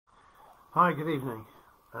Hi, good evening,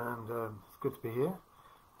 and it's good to be here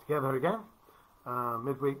together again.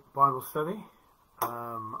 Midweek Bible study.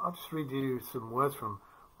 I'll just read you some words from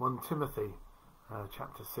 1 Timothy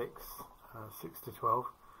chapter 6, 6 to 12.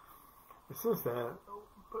 It says there,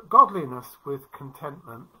 "But godliness with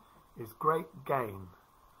contentment is great gain,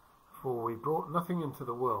 for we brought nothing into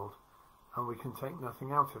the world, and we can take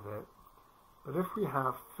nothing out of it. But if we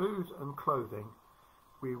have food and clothing,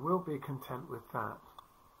 we will be content with that."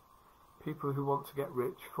 People who want to get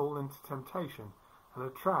rich fall into temptation and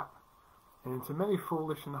a trap, and into many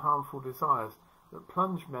foolish and harmful desires that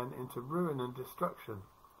plunge men into ruin and destruction.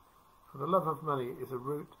 For the love of money is a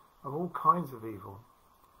root of all kinds of evil.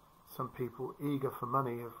 Some people eager for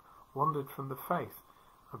money have wandered from the faith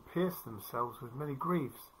and pierced themselves with many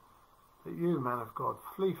griefs. But you, man of God,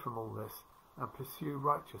 flee from all this and pursue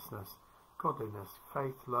righteousness, godliness,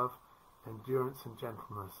 faith, love, endurance and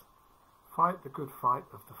gentleness. Fight the good fight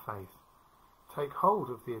of the faith. Take hold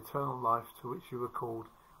of the eternal life to which you were called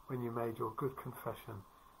when you made your good confession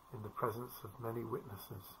in the presence of many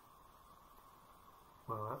witnesses.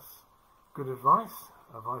 Well, that's good advice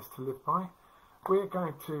to live by. We're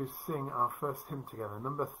going to sing our first hymn together,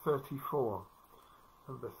 number 34.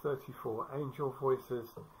 Number 34, Angel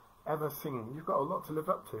Voices Ever Singing. You've got a lot to live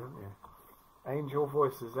up to, haven't you? Angel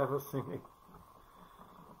Voices Ever Singing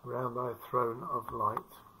around thy throne of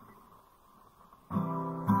light.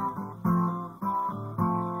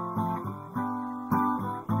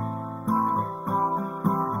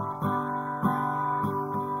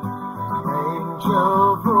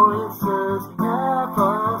 Angel voices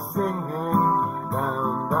ever singing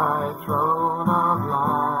round thy throne of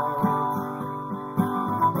light.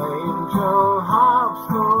 Angel harps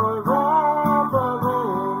forever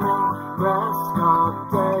ringing, rest not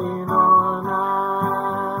day nor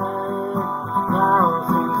night.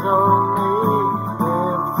 Thousands only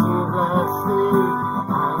live to bless thee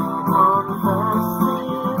and confess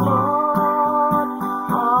thee, Lord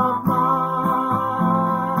of mine.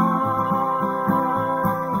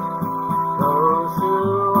 Those who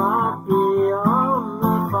are beyond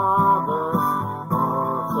the Father's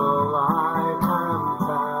mortal light and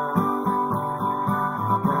time.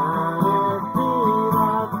 Can it be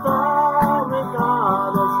that thou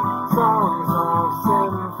regardest songs of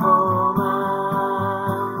sinful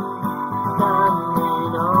men? Can we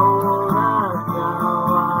know that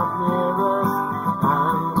thou art nearest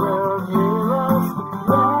and wilt hear us?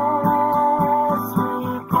 Yes, we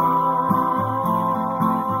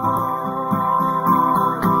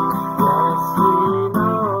Yes, we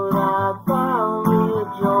know that thou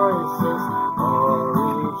rejoicest o'er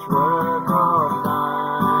each word of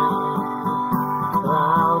thine.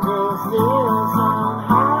 Thou givest ears and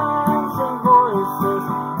hands and voices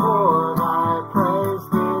for thy praise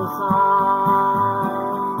design.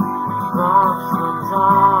 Craftsman's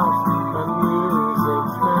art and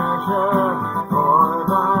music's measure for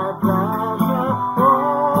thy pleasure, oh,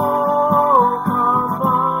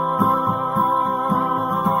 combine.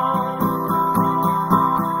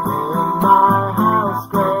 In thy house,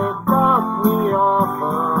 great God, we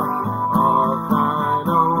offer of thine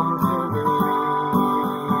own to thee,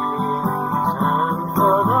 and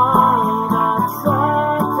for thine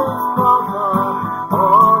acceptance proper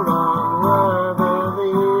or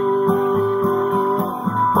unworthily.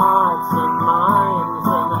 Hearts and minds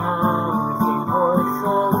and hands and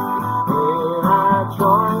voices, in our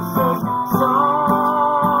choices, some of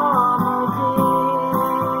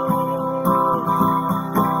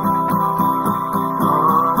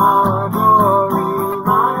our glory,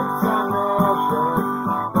 might and measure,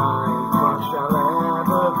 thine what shall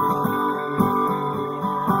ever be.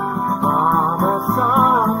 Father,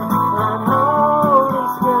 Son, and Holy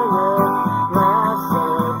Spirit,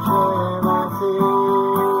 blessed Trinity,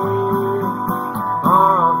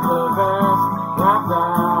 of the best that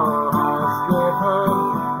thou hast given,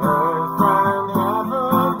 earth and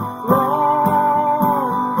heaven render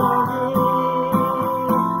thee.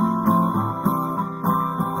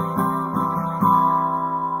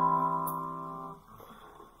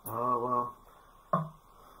 Oh, well,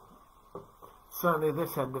 certainly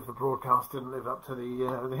this end of the broadcast didn't live up to the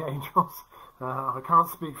angels. I can't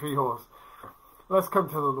speak for yours. Let's come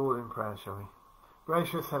to the Lord in prayer, shall we?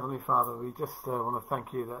 Gracious Heavenly Father, we just want to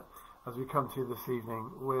thank you that as we come to you this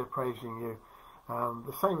evening, we're praising you,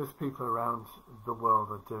 the same as people around the world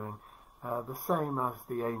are doing, the same as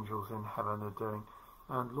the angels in heaven are doing.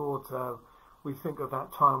 And Lord, we think of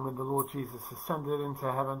that time when the Lord Jesus ascended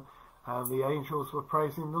into heaven and the angels were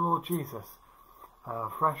praising the Lord Jesus,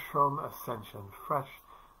 fresh from ascension, fresh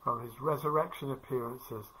from his resurrection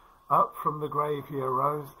appearances. Up from the grave he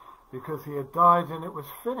arose because he had died and it was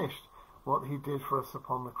finished. what he did for us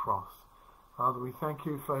upon the cross. Father, we thank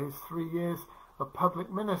you for his 3 years of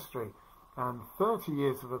public ministry and 30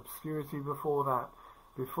 years of obscurity before that,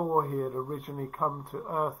 before he had originally come to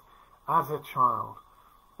earth as a child.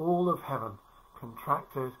 All of heaven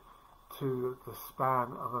contracted to the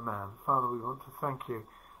span of a man. Father, we want to thank you,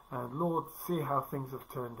 and Lord, see how things have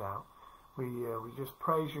turned out. We just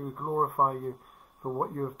praise you, we glorify you for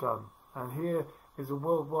what you have done. And here is a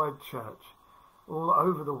worldwide church, all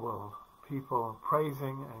over the world, people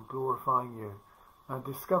praising and glorifying you, and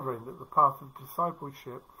discovering that the path of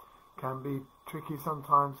discipleship can be tricky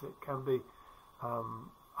sometimes, it can be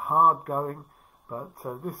hard going, but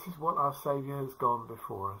this is what our Saviour has gone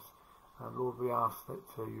before us. And Lord, we ask that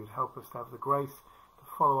you'd help us to have the grace to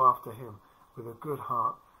follow after him with a good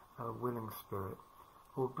heart and a willing spirit.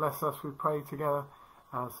 Lord, bless us, we pray together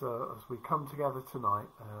as we come together tonight,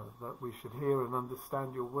 that we should hear and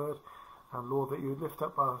understand your word. And Lord, that you would lift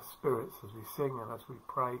up our spirits as we sing and as we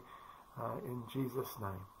pray, in Jesus'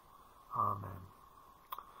 name. Amen.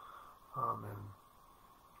 Amen.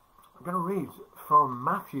 I'm going to read from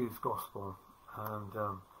Matthew's Gospel,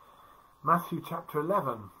 and Matthew chapter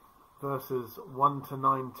 11, verses 1 to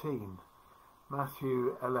 19.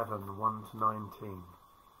 Matthew 11, 1 to 19.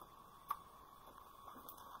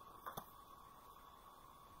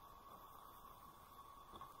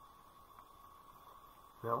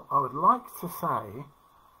 Now, I would like to say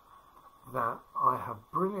that I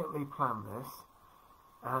have brilliantly planned this,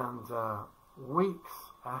 and weeks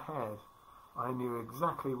ahead I knew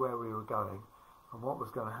exactly where we were going and what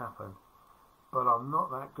was going to happen, but I'm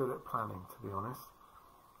not that good at planning, to be honest.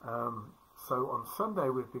 So on Sunday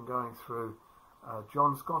we've been going through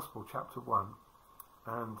John's Gospel, chapter 1,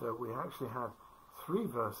 and we actually had 3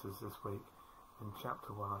 verses this week in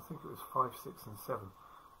chapter 1. I think it was 5, 6 and 7,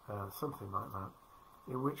 something like that,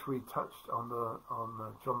 in which we touched on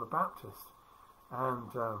John the Baptist.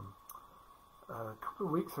 And a couple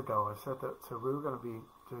of weeks ago I said that we were going to be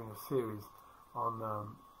doing a series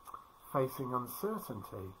on facing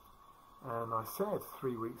uncertainty, and I said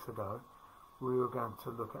 3 weeks ago we were going to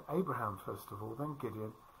look at Abraham first of all, then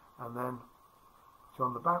Gideon, and then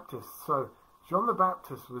John the Baptist. So John the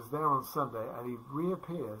Baptist was there on Sunday, and he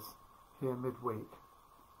reappears here midweek.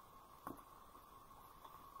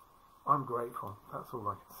 I'm grateful, that's all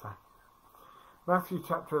I can say. Matthew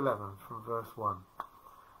chapter 11 from verse 1.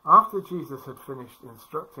 After Jesus had finished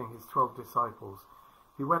instructing his 12 disciples,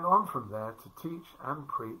 he went on from there to teach and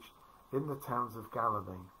preach in the towns of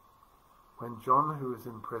Galilee. When John, who was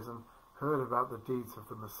in prison, heard about the deeds of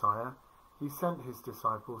the Messiah, he sent his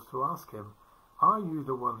disciples to ask him, "Are you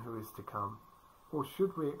the one who is to come, or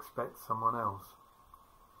should we expect someone else?"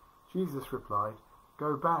 Jesus replied,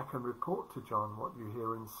 "Go back and report to John what you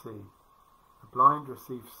hear and see. The blind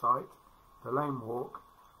receive sight, the lame walk,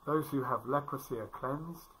 those who have leprosy are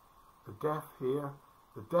cleansed, the deaf hear,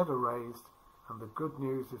 the dead are raised, and the good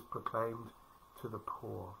news is proclaimed to the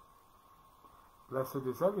poor. Blessed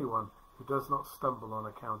is everyone who does not stumble on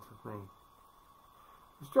account of me."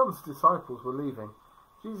 As John's disciples were leaving,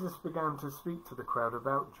 Jesus began to speak to the crowd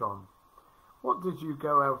about John. "What did you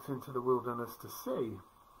go out into the wilderness to see?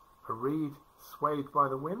 A reed swayed by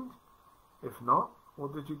the wind? If not,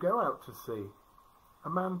 what did you go out to see? A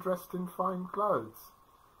man dressed in fine clothes?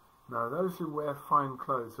 No, those who wear fine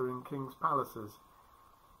clothes are in kings' palaces.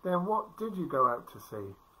 Then what did you go out to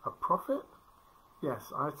see? A prophet?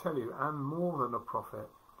 Yes, I tell you, and more than a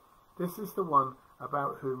prophet. This is the one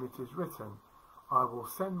about whom it is written, 'I will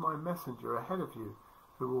send my messenger ahead of you,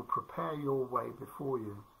 who will prepare your way before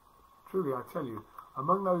you.' Truly I tell you,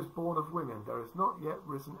 among those born of women there has not yet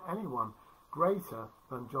risen anyone greater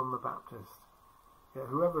than John the Baptist. Yet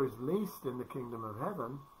whoever is least in the kingdom of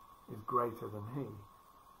heaven is greater than he.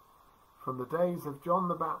 From the days of John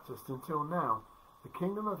the Baptist until now, the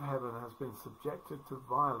kingdom of heaven has been subjected to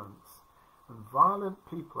violence, and violent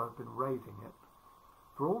people have been raiding it.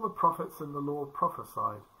 For all the prophets and the law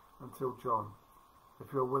prophesied until John.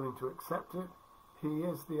 If you are willing to accept it, he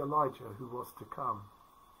is the Elijah who was to come.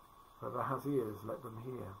 Whoever has ears, let them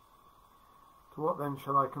hear. To what then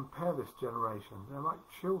shall I compare this generation? They are like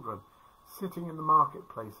children, sitting in the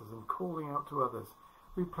marketplaces and calling out to others,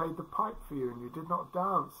 'We played the pipe for you, and you did not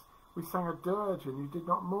dance. We sang a dirge, and you did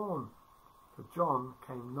not mourn.' For John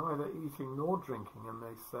came neither eating nor drinking, and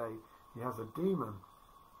they say, 'He has a demon.'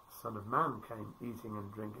 The Son of Man came eating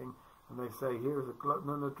and drinking, and they say, 'Here is a glutton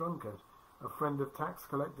and a drunkard, a friend of tax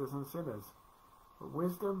collectors and sinners.' But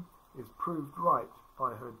wisdom is proved right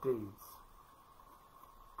by her deeds."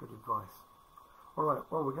 Good advice. All right,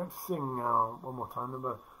 well, we're going to sing one more time,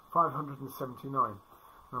 number 579.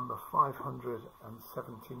 Number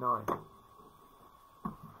 579.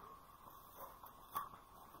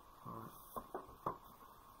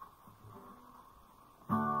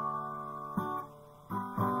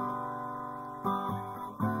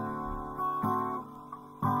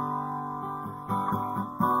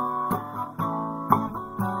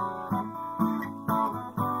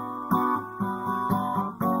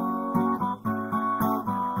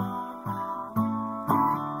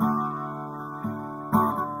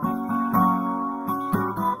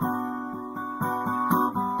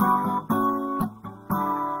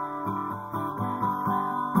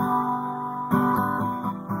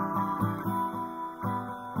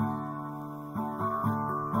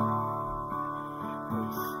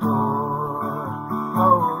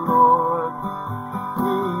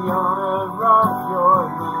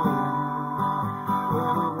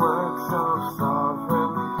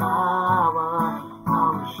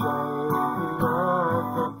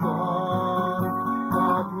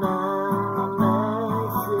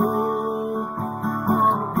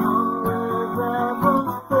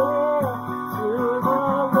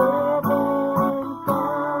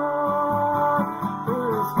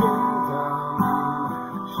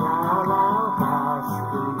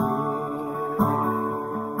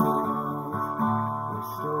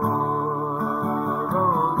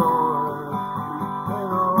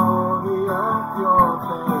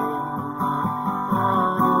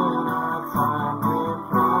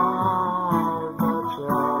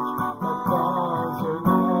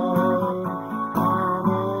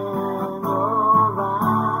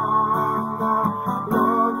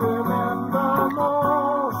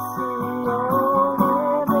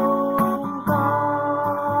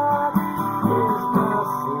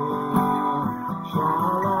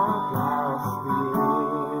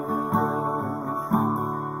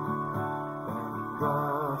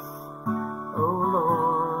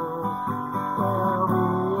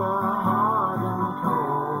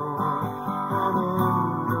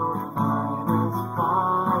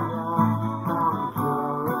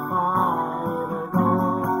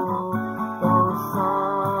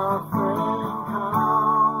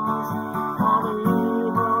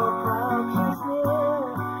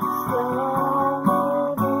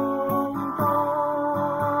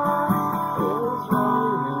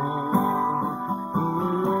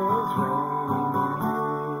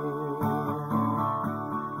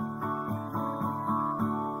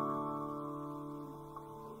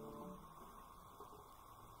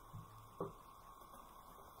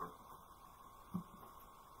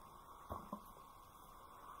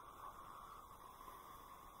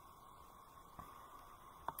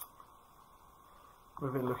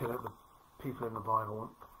 We've been looking at the people in the Bible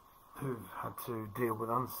who've had to deal with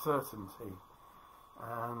uncertainty,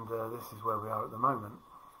 and this is where we are at the moment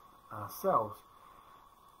ourselves,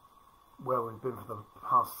 where we've been for the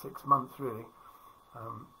past 6 months really.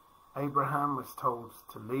 Abraham was told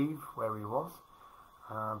to leave where he was,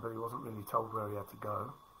 but he wasn't really told where he had to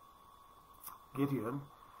go. Gideon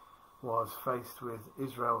was faced with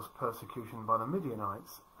Israel's persecution by the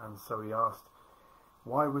Midianites, and so he asked,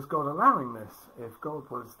 why was God allowing this? If God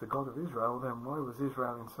was the God of Israel, then why was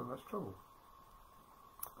Israel in so much trouble?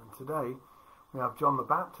 And today we have John the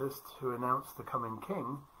Baptist, who announced the coming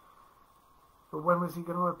king, but when was he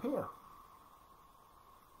going to appear?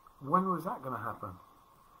 When was that going to happen?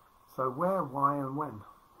 So where, why and when?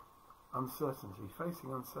 Uncertainty,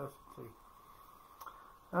 facing uncertainty.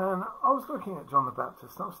 And I was looking at John the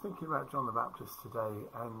Baptist, and I was thinking about John the Baptist today,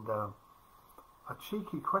 and a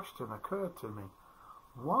cheeky question occurred to me.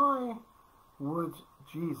 Why would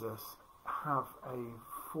Jesus have a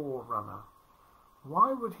forerunner?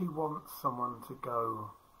 Why would he want someone to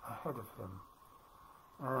go ahead of him?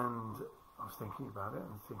 And I was thinking about it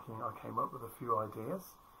and thinking, I came up with a few ideas.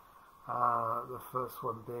 The first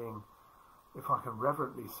one being, if I can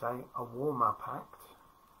reverently say, a warm-up act.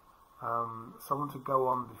 Someone to go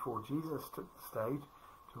on before Jesus took the stage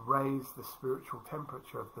to raise the spiritual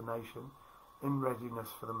temperature of the nation in readiness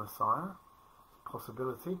for the Messiah.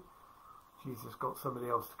 Possibility. Jesus got somebody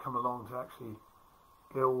else to come along to actually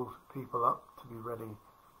build people up to be ready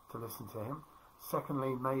to listen to him.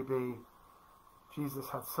 Secondly, maybe Jesus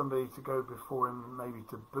had somebody to go before him, maybe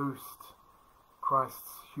to boost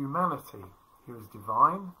Christ's humanity. He was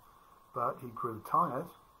divine, but he grew tired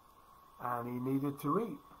and he needed to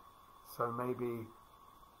eat. So maybe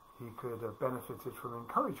he could have benefited from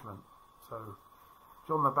encouragement. So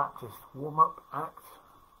John the Baptist, warm-up act,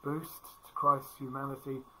 boost to Christ's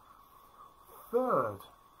humanity. Third,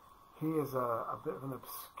 he is a bit of an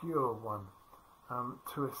obscure one,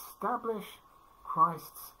 to establish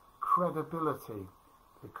Christ's credibility,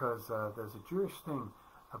 because there's a Jewish thing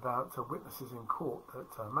about witnesses in court,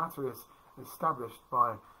 that matter is established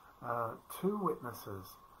by 2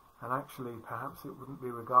 witnesses, and actually perhaps it wouldn't be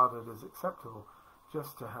regarded as acceptable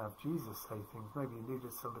just to have Jesus say things. Maybe he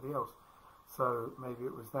needed somebody else, so maybe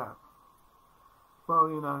it was that. Well,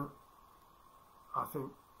 you know, I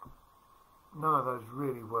think none of those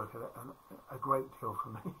really work a great deal for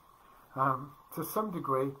me. To some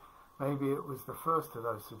degree, maybe it was the first of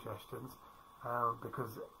those suggestions,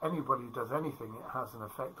 because anybody who does anything, it has an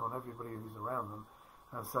effect on everybody who's around them.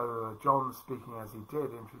 And so John, speaking as he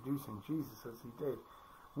did, introducing Jesus as he did,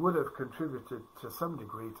 would have contributed to some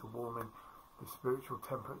degree to warming the spiritual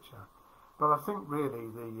temperature. But I think really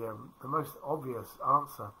the most obvious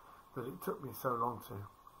answer that it took me so long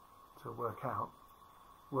to work out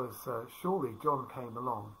was surely John came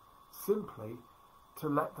along simply to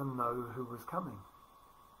let them know who was coming,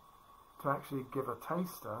 to actually give a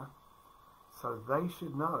taster so they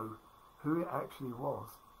should know who it actually was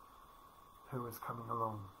who was coming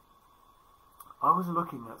along. I was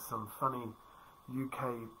looking at some funny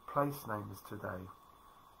UK place names today,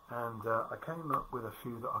 and I came up with a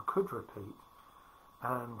few that I could repeat.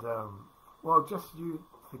 And well, just you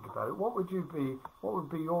think about it. What would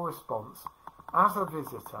be your response as a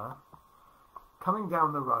visitor coming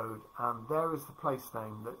down the road, and there is the place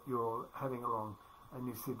name that you're heading along, and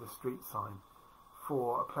you see the street sign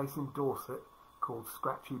for a place in Dorset called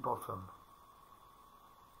Scratchy Bottom?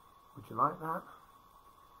 Would you like that?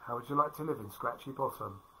 How would you like to live in Scratchy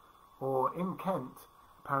Bottom? Or in Kent,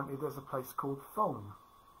 apparently there's a place called Thong.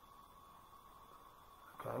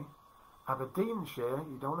 Okay. Aberdeenshire,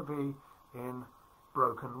 you don't want to be in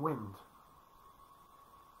Broken Wind.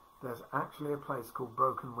 there's actually a place called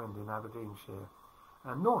Broken Wind in Aberdeenshire,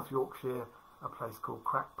 and North Yorkshire, a place called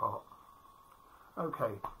Crackpot.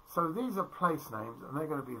 Okay, so these are place names, and they're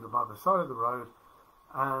going to be by the side of the road,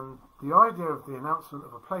 and the idea of the announcement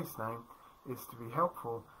of a place name is to be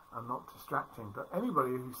helpful and not distracting. But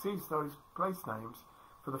anybody who sees those place names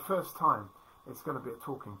for the first time, it's going to be a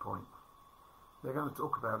talking point. They're going to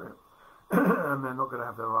talk about it, and they're not going to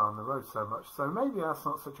have their eye on the road so much. So maybe that's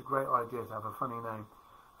not such a great idea to have a funny name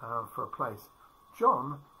for a place.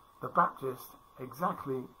 John the Baptist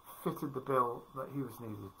exactly fitted the bill that he was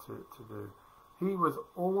needed to do. He was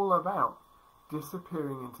all about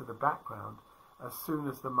disappearing into the background as soon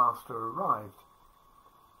as the master arrived.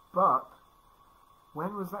 But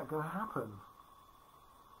when was that going to happen?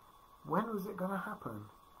 When was it going to happen?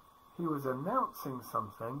 He was announcing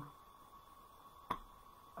something,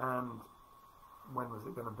 and when was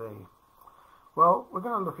it going to be? Well, we're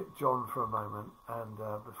going to look at John for a moment, and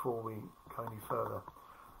before we go any further.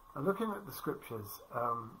 And looking at the scriptures,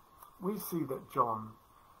 we see that John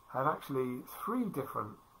had actually 3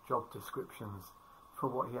 different job descriptions for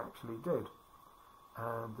what he actually did.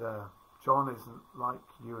 And John isn't like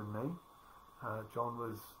you and me. John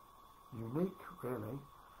was unique, really,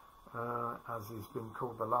 as he's been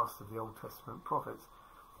called the last of the Old Testament prophets.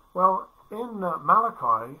 Well, in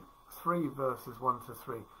Malachi 3 verses 1 to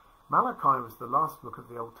 3, Malachi was the last book of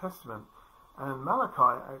the Old Testament, and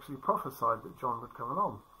Malachi actually prophesied that John would come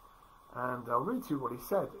along. And I'll read to you what he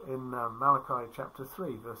said in Malachi chapter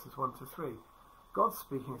 3 verses 1 to 3. God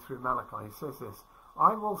speaking through Malachi, he says this: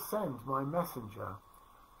 I will send my messenger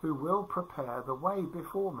who will prepare the way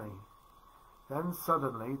before me. Then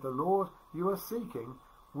suddenly the Lord you are seeking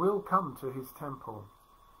will come to his temple.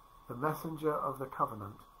 The messenger of the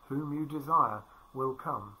covenant, whom you desire, will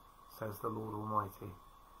come, says the Lord Almighty.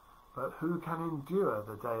 But who can endure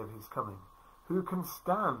the day of his coming? Who can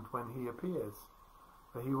stand when he appears?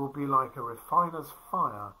 For he will be like a refiner's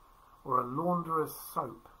fire or a launderer's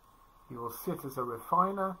soap. He will sit as a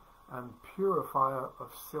refiner and purifier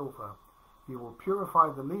of silver. He will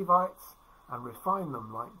purify the Levites and refine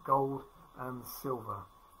them like gold and silver.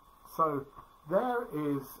 So there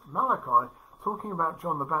is Malachi talking about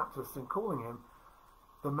John the Baptist and calling him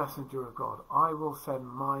the messenger of God. I will send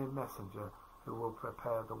my messenger who will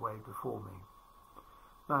prepare the way before me.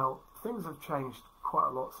 Now, things have changed quite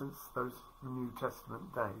a lot since those New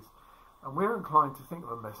Testament days, and we're inclined to think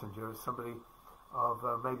of a messenger as somebody of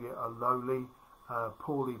maybe a lowly,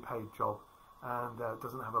 poorly paid job, and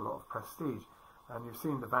doesn't have a lot of prestige. And you've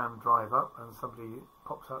seen the van drive up, and somebody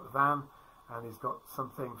pops out the van, and he's got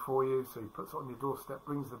something for you, so he puts it on your doorstep,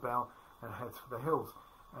 rings the bell, and heads for the hills.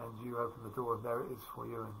 And you open the door, and there it is for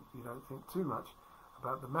you, and you don't think too much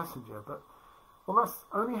about the messenger. But, well, that's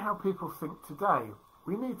only how people think today.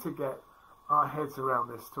 We need to get our heads around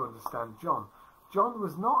this to understand John. John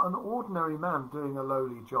was not an ordinary man doing a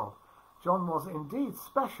lowly job. John was indeed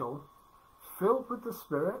special, filled with the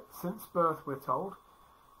Spirit since birth, we're told.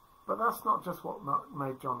 But that's not just what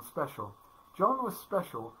made John special. John was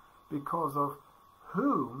special because of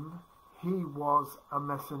whom he was a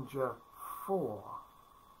messenger for.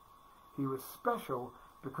 He was special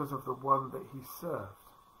because of the one that he served.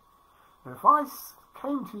 Now, if I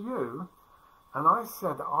came to you and I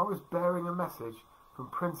said that I was bearing a message from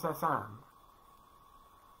Princess Anne,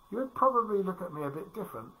 you would probably look at me a bit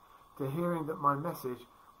different to hearing that my message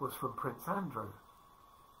was from Prince Andrew.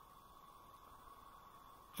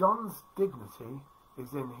 John's dignity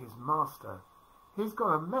is in his master. He's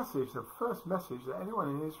got a message, the first message that anyone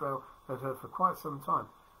in Israel had heard for quite some time,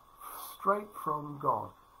 straight from God,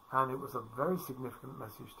 and it was a very significant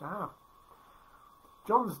message to have.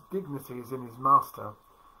 John's dignity is in his master,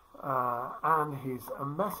 and he's a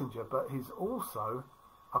messenger, but he's also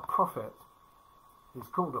a prophet. He's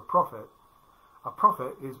called a prophet. A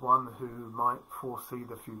prophet is one who might foresee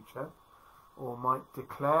the future, or might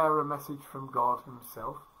declare a message from God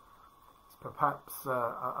himself. It's perhaps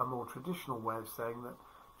a more traditional way of saying that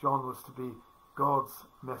John was to be God's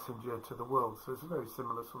messenger to the world. So it's a very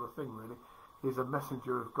similar sort of thing, really. He's a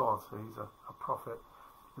messenger of God, so he's a prophet.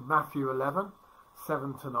 In Matthew 11,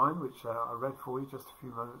 7 to 9, which I read for you just a few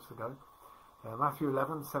moments ago. Matthew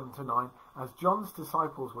 11, 7 to 9. As John's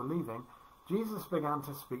disciples were leaving, Jesus began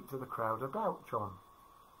to speak to the crowd about John.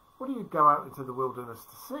 What do you go out into the wilderness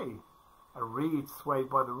to see? A reed swayed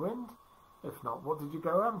by the wind? If not, what did you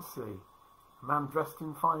go out and see? A man dressed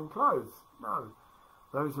in fine clothes? No.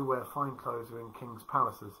 Those who wear fine clothes are in king's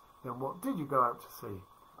palaces. Then what did you go out to see?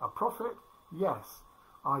 A prophet? Yes,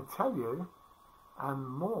 I tell you, and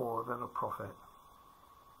more than a prophet.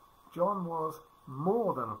 John was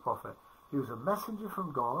more than a prophet. He was a messenger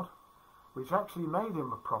from God, which actually made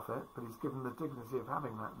him a prophet, but he's given the dignity of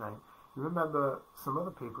having that name. You remember some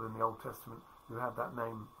other people in the Old Testament who had that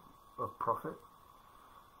name of prophet?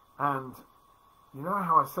 And you know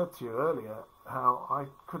how I said to you earlier how I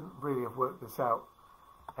couldn't really have worked this out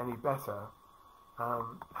any better,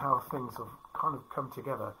 how things have kind of come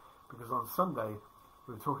together, because on Sunday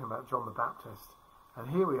we were talking about John the Baptist, and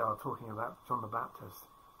here we are talking about John the Baptist.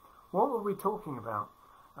 What were we talking about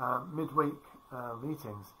midweek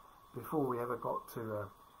meetings before we ever got to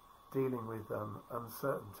dealing with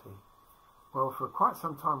uncertainty? Well, for quite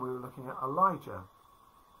some time we were looking at Elijah.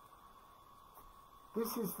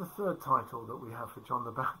 This is the third title that we have for John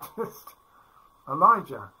the Baptist.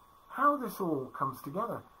 Elijah. How this all comes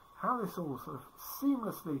together. How this all sort of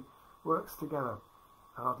seamlessly works together.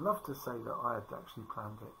 And I'd love to say that I had actually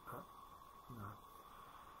planned it, but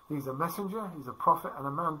no. He's a messenger, he's a prophet, and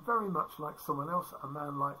a man very much like someone else, a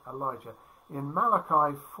man like Elijah. In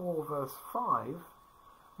Malachi 4 verse 5,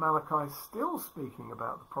 Malachi is still speaking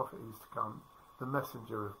about the prophet who's to come, the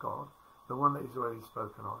messenger of God, the one that he's already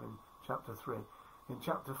spoken of in chapter 3. In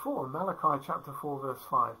chapter 4, Malachi chapter 4 verse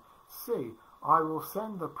 5, see, I will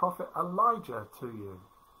send the prophet Elijah to you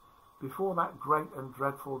before that great and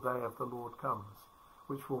dreadful day of the Lord comes,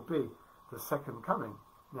 which will be the second coming.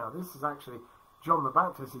 Now this is actually, John the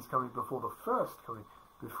Baptist is coming before the first coming,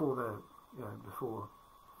 before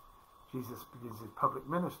Jesus begins his public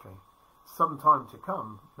ministry. Some time to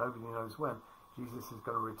come, nobody knows when, Jesus is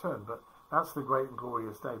going to return, but that's the great and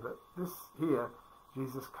glorious day. But this here,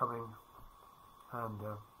 Jesus coming, and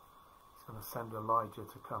he's going to send Elijah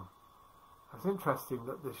to come. It's interesting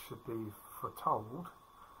that this should be foretold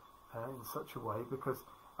in such a way, because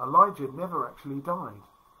Elijah never actually died.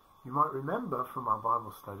 You might remember from our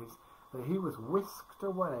Bible studies that he was whisked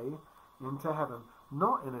away into heaven,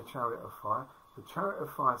 not in a chariot of fire. The chariot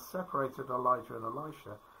of fire separated Elijah and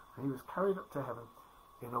Elisha, and he was carried up to heaven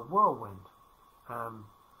in a whirlwind.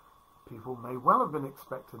 People may well have been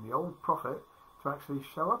expecting the old prophet to actually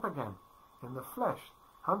show up again in the flesh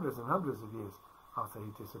hundreds and hundreds of years after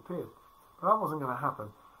he disappeared. But that wasn't going to happen,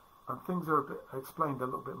 and things are explained a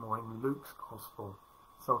little bit more in Luke's Gospel.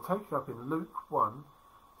 So I'll take it up in Luke 1,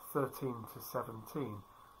 13 to 17.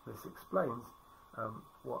 This explains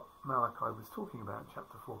what Malachi was talking about in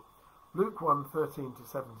chapter 4. Luke 1, 13 to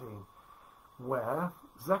 17, where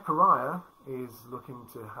Zechariah is looking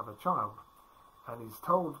to have a child, and he's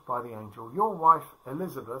told by the angel, your wife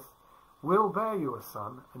Elizabeth will bear you a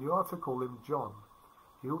son, and you are to call him John.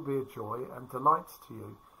 He will be a joy and delight to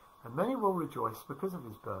you, and many will rejoice because of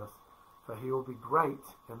his birth, for he will be great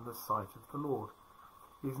in the sight of the Lord.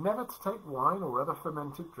 He is never to take wine or other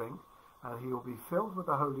fermented drink, and he will be filled with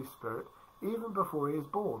the Holy Spirit even before he is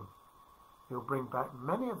born. He will bring back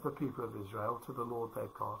many of the people of Israel to the Lord their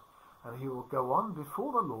God, and he will go on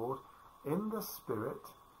before the Lord in the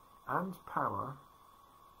spirit and power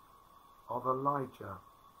of Elijah,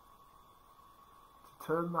 to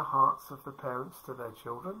turn the hearts of the parents to their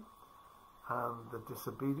children, and the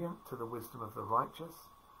disobedient to the wisdom of the righteous,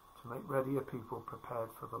 to make ready a people prepared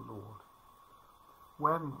for the Lord.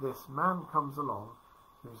 When this man comes along,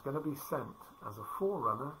 who is going to be sent as a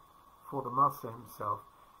forerunner for the Master himself,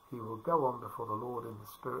 he will go on before the Lord in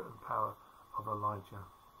the spirit and power of Elijah.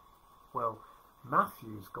 Well,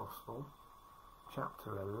 Matthew's Gospel,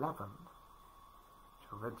 chapter 11, which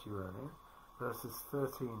I read to you earlier, verses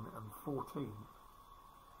 13 and 14.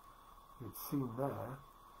 You'd seen there,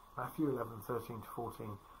 Matthew 11, 13 to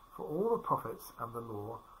 14, for all the prophets and the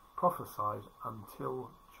law prophesied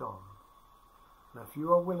until John. And if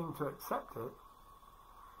you are willing to accept it,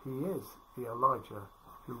 he is the Elijah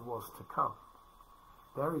who was to come.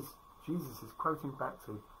 There is, Jesus is quoting back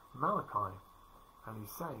to Malachi, and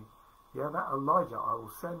he's saying, yeah, that Elijah, I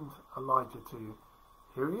will send Elijah to you.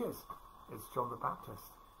 Here he is. It's John the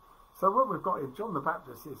Baptist. So what we've got in John the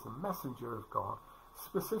Baptist is a messenger of God,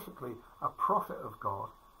 specifically a prophet of God,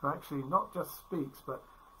 who actually not just speaks, but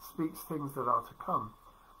speaks things that are to come.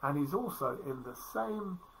 And he's also in the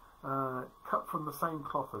same, cut from the same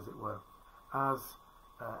cloth, as it were, as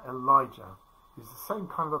Elijah. He's the same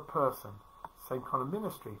kind of a person, same kind of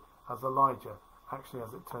ministry as Elijah. Actually,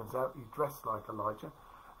 as it turns out, he dressed like Elijah.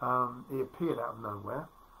 He appeared out of nowhere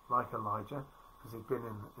like Elijah, because he'd been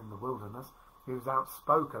in the wilderness. He was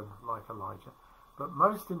outspoken like Elijah. But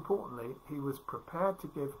most importantly, he was prepared to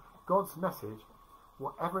give God's message,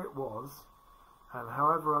 whatever it was, and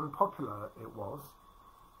however unpopular it was,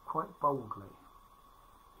 quite boldly.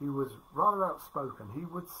 He was rather outspoken. He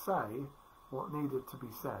would say what needed to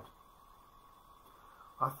be said.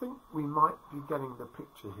 I think we might be getting the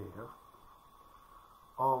picture here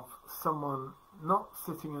of someone not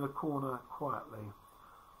sitting in a corner quietly,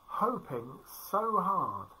 hoping so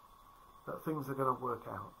hard that things are going to work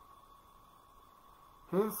out.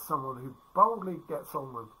 Here's someone who boldly gets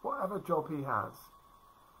on with whatever job he has,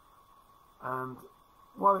 and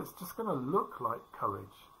well, it's just going to look like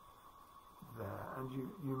courage there, and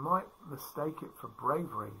you might mistake it for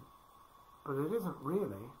bravery, but it isn't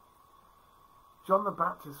really. John the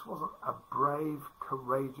Baptist wasn't a brave,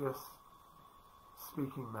 courageous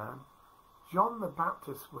speaking man. John the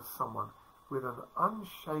Baptist was someone with an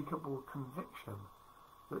unshakable conviction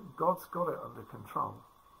that God's got it under control.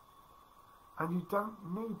 And you don't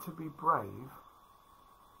need to be brave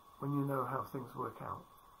when you know how things work out.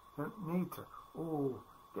 You don't need to all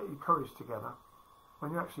get your courage together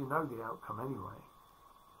when you actually know the outcome anyway.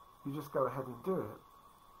 You just go ahead and do it.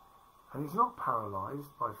 And he's not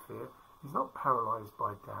paralysed by fear. He's not paralysed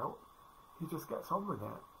by doubt. He just gets on with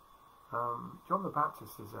it. John the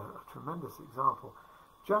Baptist is a tremendous example.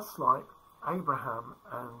 Just like Abraham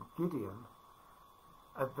and Gideon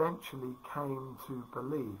eventually came to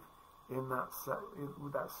believe in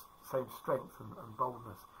with that same strength and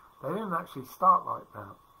boldness. They didn't actually start like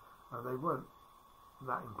that. They weren't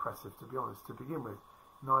that impressive, to be honest, to begin with.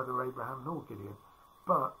 Neither Abraham nor Gideon.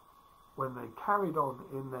 But when they carried on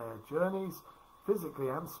in their journeys, physically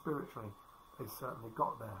and spiritually, they certainly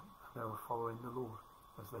got there. And they were following the Lord,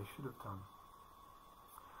 as they should have done.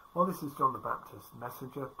 Well, this is John the Baptist,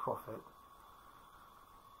 messenger, prophet,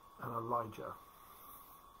 and Elijah.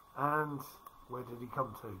 And where did he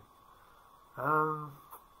come to?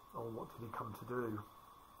 Or what did he come to do?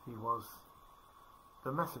 He was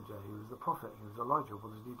the messenger, he was the prophet, he was Elijah.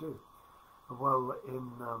 What did he do? Well,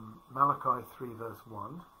 in Malachi 3 verse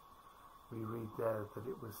 1, we read there that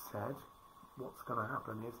it was said, what's going to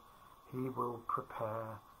happen is, he will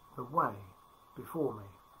prepare the way before me.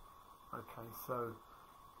 Okay, so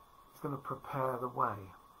he's going to prepare the way.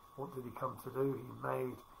 What did he come to do? He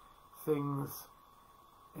made things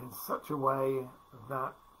in such a way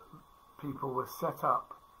that people were set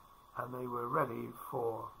up and they were ready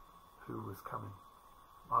for who was coming.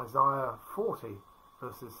 Isaiah 40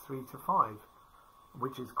 verses 3 to 5,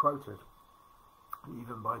 which is quoted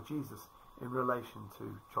even by Jesus in relation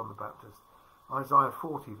to John the Baptist. Isaiah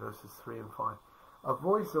 40 verses 3 and 5. A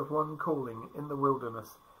voice of one calling in the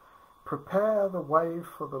wilderness, prepare the way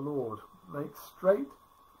for the Lord, make straight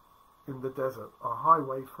in the desert a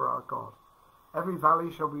highway for our God. Every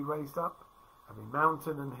valley shall be raised up, every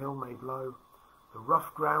mountain and hill made low. The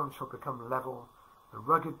rough ground shall become level, the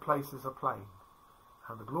rugged places a plain.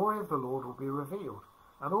 And the glory of the Lord will be revealed,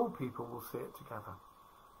 and all people will see it together.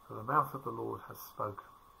 For the mouth of the Lord has spoken.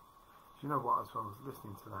 Do you know what? As I was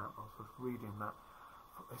listening to that, I was reading that.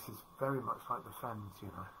 This is very much like the Fens,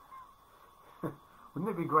 you know.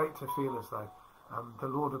 Wouldn't it be great to feel as though the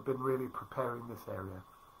Lord had been really preparing this area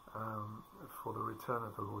for the return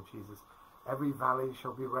of the Lord Jesus? Every valley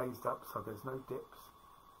shall be raised up, so there's no dips.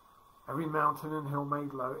 Every mountain and hill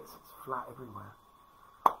made low, it's flat everywhere.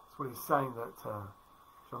 That's what he's saying that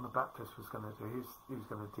John the Baptist was going to do. He was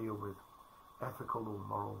going to deal with ethical or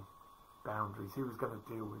moral boundaries. He was going to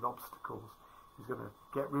deal with obstacles. He was going to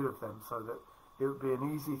get rid of them so that it would be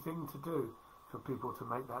an easy thing to do for people to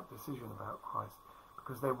make that decision about Christ,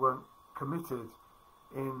 because they weren't committed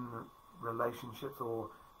in relationships or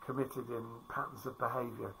committed in patterns of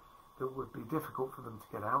behaviour that would be difficult for them to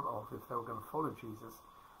get out of if they were going to follow Jesus.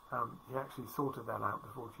 He actually sorted that out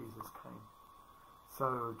before Jesus came.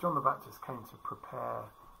 So John the Baptist came to prepare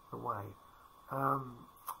the way.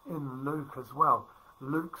 In Luke as well,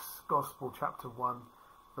 Luke's Gospel chapter 1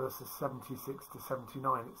 verses 76 to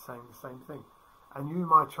 79, it's saying the same thing. And you,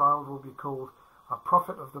 my child, will be called a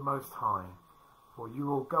prophet of the Most High, for you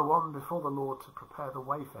will go on before the Lord to prepare the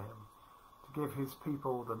way for him, to give his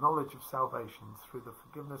people the knowledge of salvation through the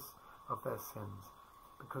forgiveness of their sins,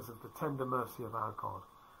 because of the tender mercy of our God,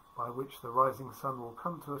 by which the rising sun will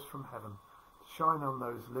come to us from heaven, to shine on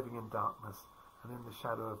those living in darkness and in the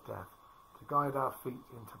shadow of death, to guide our feet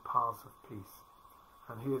into paths of peace.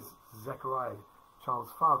 And here's Zechariah,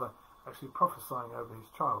 child's father, actually prophesying over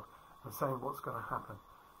his child and saying what's going to happen.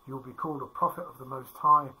 You'll be called a prophet of the Most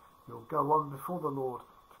High. You'll go on before the Lord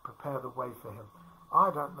to prepare the way for him. I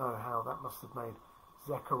don't know how that must have made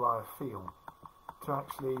Zechariah feel to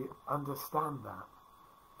actually understand that,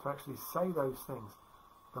 to actually say those things.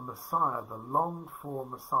 The Messiah, the longed for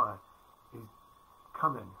Messiah, is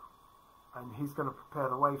coming, and he's going to prepare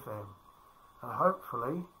the way for him. And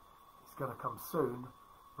hopefully he's going to come soon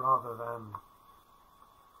rather than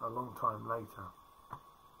a long time later.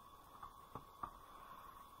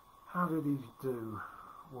 How did he do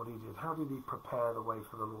what he did? How did he prepare the way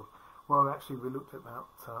for the Lord? Well, actually we looked at that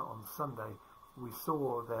on Sunday we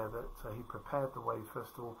saw there that he prepared the way,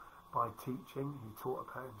 first of all, by teaching. He taught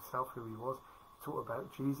about himself, who he was. He taught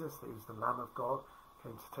about Jesus, that he was the Lamb of God,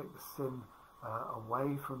 came to take the sin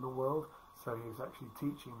away from the world. So he was actually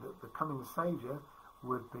teaching that the coming Saviour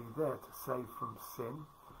would be there to save from sin.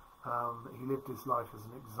 He lived his life as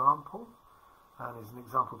an example, and is an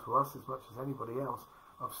example to us as much as anybody else,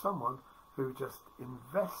 of someone who just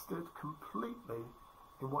invested completely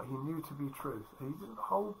in what he knew to be truth. And he didn't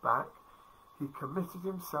hold back. He committed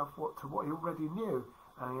himself to what he already knew,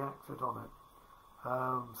 and he acted on it.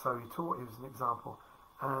 So he taught, he was an example,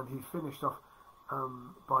 and he finished off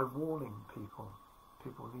by warning people.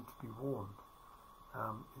 People need to be warned.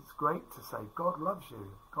 It's great to say God loves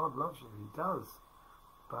you. God loves you. He does.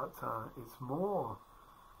 But it's more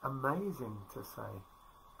amazing to say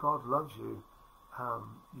God loves you,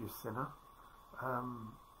 you sinner,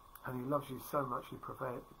 and he loves you so much he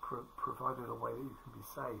provided a way that you can be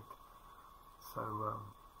saved. So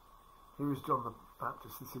here is John the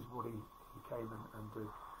Baptist. This is what he came and did.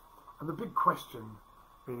 And the big question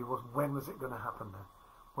really was, when was it going to happen then?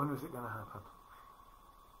 When was it going to happen?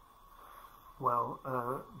 Well,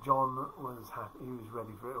 John was happy. He was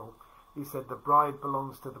ready for it all. He said, the bride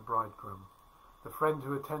belongs to the bridegroom. The friend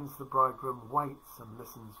who attends the bridegroom waits and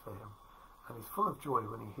listens for him, and is full of joy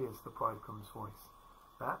when he hears the bridegroom's voice.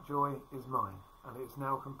 That joy is mine, and it is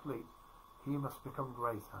now complete. He must become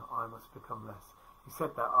greater, I must become less. He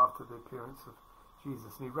said that after the appearance of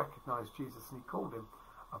Jesus, and he recognized Jesus, and he called him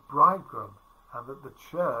a bridegroom, and that the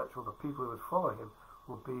church, or the people who would follow him,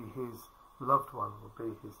 would be his loved one, would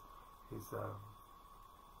be his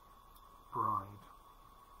bride.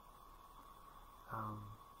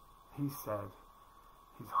 He said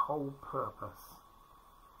his whole purpose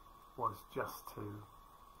was just to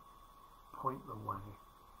point the way.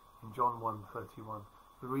 In John 1:31,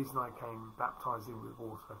 the reason I came baptizing with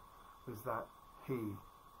water was that he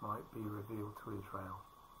might be revealed to Israel.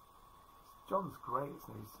 John's great,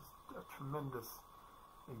 isn't he? He's just a tremendous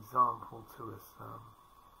example to us,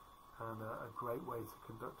 and a great way to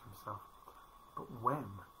conduct himself. But when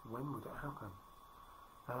would it happen?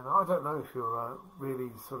 And I don't know if you're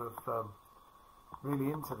really sort of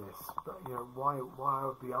really into this, but you know why I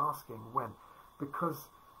would be asking when, because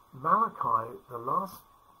Malachi, the last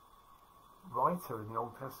writer in the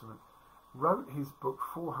Old Testament, wrote his book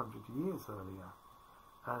 400 years earlier,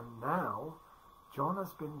 and now John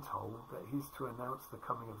has been told that he's to announce the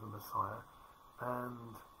coming of the Messiah.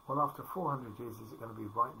 And well, after 400 years, is it going to be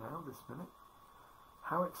right now, this minute?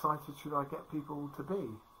 How excited should I get people to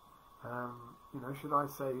be? You know, should I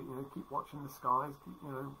say, you know, keep watching the skies, keep, you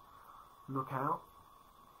know, look out?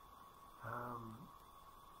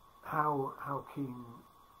 How keen?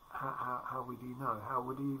 How would he know? How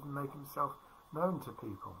would he even make himself known to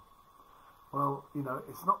people? Well, you know,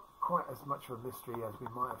 it's not quite as much of a mystery as we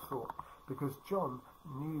might have thought, because John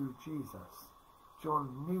knew Jesus.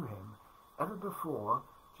 John knew him ever before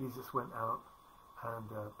Jesus went out and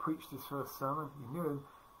preached his first sermon. He knew him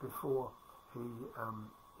before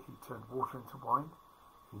he turned water into wine.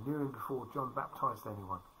 He knew him before John baptized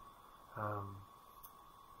anyone.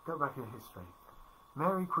 Go back in history.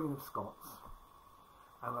 Mary, Queen of Scots,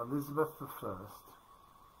 and Elizabeth I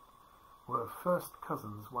were first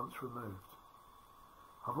cousins once removed.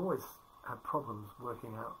 I've always had problems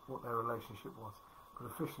working out what their relationship was, but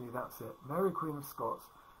officially that's it. Mary, Queen of Scots,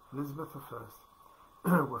 Elizabeth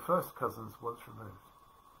I were first cousins once removed.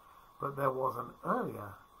 But there was an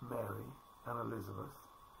earlier Mary and Elizabeth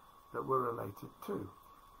that were related too.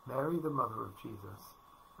 Mary, the mother of Jesus,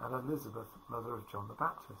 and Elizabeth, mother of John the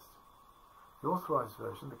Baptist. The Authorized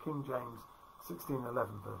Version, the King James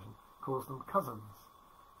 1611 version, calls them cousins,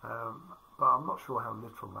 but I'm not sure how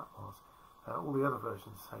literal that was. All the other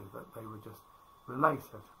versions say that they were just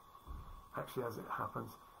related. Actually, as it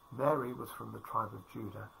happens, Mary was from the tribe of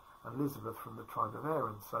Judah, and Elizabeth from the tribe of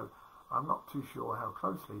Aaron, so I'm not too sure how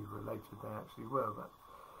closely related they actually were, but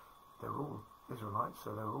they're all Israelites,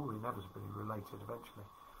 so they're all inevitably related eventually.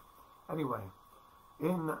 Anyway,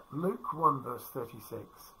 in Luke 1 verse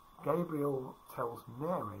 36, Gabriel tells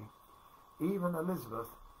Mary, even Elizabeth,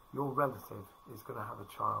 your relative, is going to have a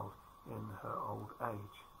child in her old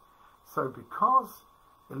age. So because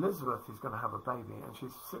Elizabeth is going to have a baby, and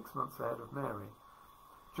she's 6 months ahead of Mary,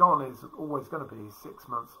 John is always going to be 6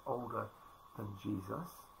 months older than Jesus.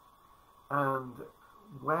 And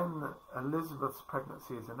when Elizabeth's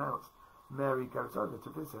pregnancy is announced, Mary goes over to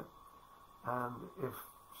visit. And if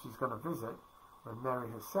she's going to visit, when Mary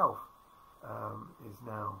herself is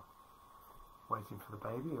now waiting for the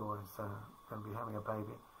baby, or is going to be having a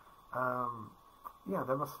baby, yeah,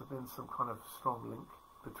 there must have been some kind of strong link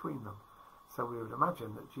between them. So we would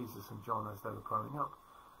imagine that Jesus and John, as they were growing up,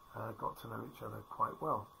 got to know each other quite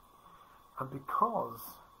well. And because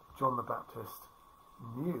John the Baptist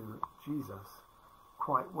knew Jesus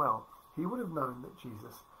quite well, he would have known that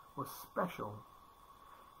Jesus was special.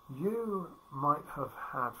 You might have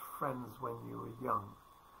had friends when you were young,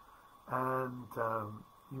 and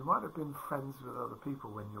you might have been friends with other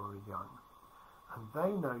people when you were young, and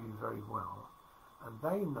they know you very well, and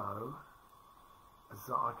they know, as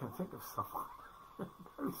I can think of someone,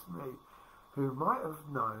 knows me, who might have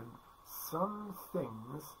known some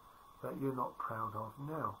things that you're not proud of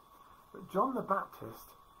now. But John the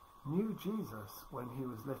Baptist knew Jesus when he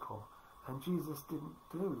was little, and Jesus didn't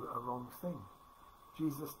do a wrong thing.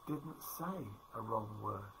 Jesus didn't say a wrong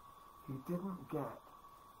word. He didn't get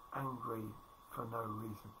angry for no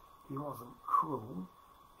reason. He wasn't cruel.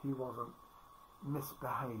 He wasn't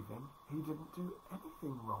misbehaving. He didn't do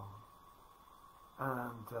anything wrong.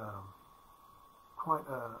 And quite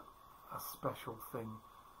a special thing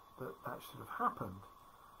that should have happened.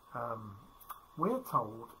 We're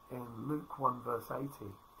told in Luke 1 verse 80,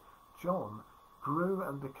 John grew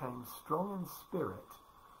and became strong in spirit,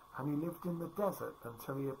 and he lived in the desert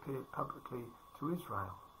until he appeared publicly to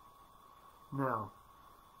Israel. Now,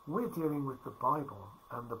 we're dealing with the Bible,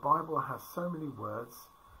 and the Bible has so many words,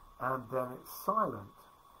 and then it's silent,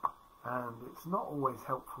 and it's not always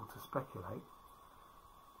helpful to speculate.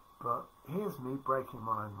 But here's me breaking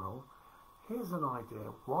my own rule. Here's an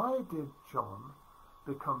idea. Why did John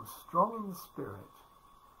become strong in the spirit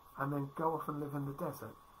and then go off and live in the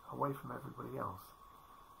desert away from everybody else?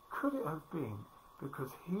 Could it have been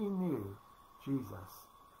because he knew Jesus,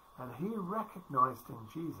 and he recognized in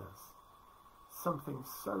Jesus something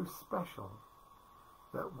so special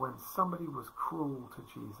that when somebody was cruel to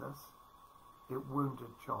Jesus, it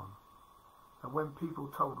wounded John? And when people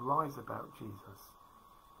told lies about Jesus,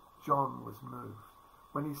 John was moved.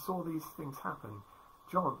 When he saw these things happening,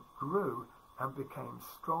 John grew and became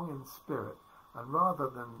strong in spirit, and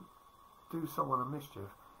rather than do someone a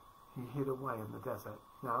mischief, he hid away in the desert.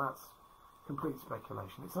 Now that's complete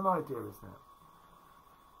speculation. It's an idea, isn't it?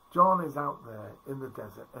 John is out there in the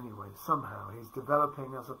desert anyway. Somehow he's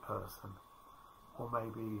developing as a person, or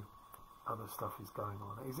maybe other stuff is going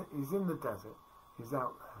on. He's in the desert. He's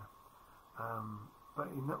out there.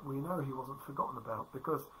 But we know he wasn't forgotten about,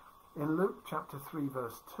 because in Luke chapter 3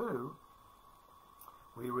 verse 2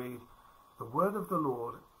 we read, "The word of the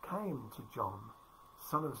Lord came to John,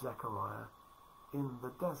 son of Zechariah, in the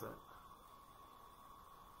desert."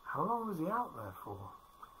 How long was he out there for?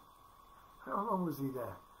 How long was he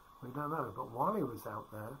there? We don't know. But while he was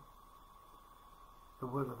out there, the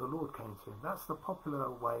word of the Lord came to him. That's the popular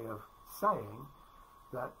way of saying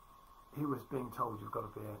that he was being told, you've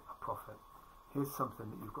got to be a prophet. Here's something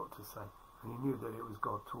that you've got to say. And he knew that it was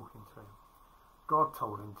God talking to him. God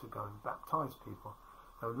told him to go and baptize people.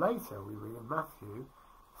 Now later we read in Matthew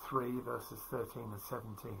 3 verses 13 and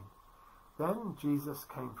 17. Then Jesus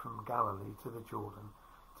came from Galilee to the Jordan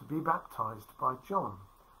to be baptized by John.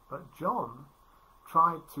 But John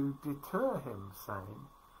tried to deter him, saying,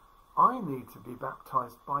 "I need to be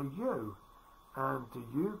baptized by you, and do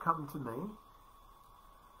you come to me?"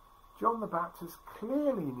 John the Baptist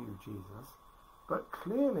clearly knew Jesus, but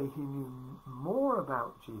clearly he knew more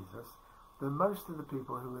about Jesus than most of the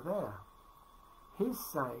people who were there. He's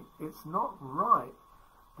saying, it's not right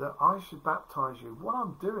that I should baptize you. What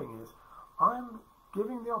I'm doing is, I'm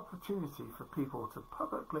giving the opportunity for people to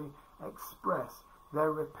publicly express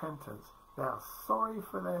their repentance. They are sorry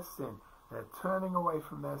for their sin. They're turning away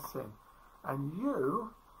from their sin. And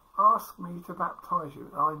you ask me to baptize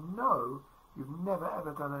you. I know you've never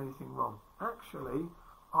ever done anything wrong. Actually,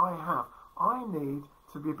 I have. I need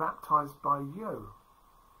to be baptized by you.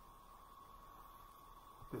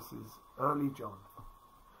 This is early John.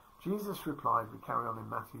 Jesus replied, we carry on in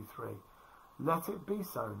Matthew 3, "Let it be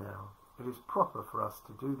so now. It is proper for us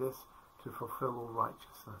to do this to fulfill all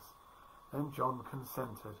righteousness." Then John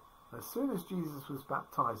consented. As soon as Jesus was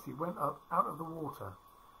baptized, he went up out of the water.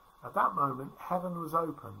 At that moment, heaven was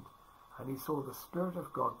opened, and he saw the Spirit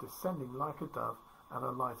of God descending like a dove and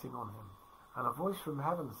alighting on him. And a voice from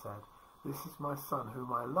heaven said, "This is my Son,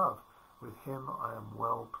 whom I love. With him I am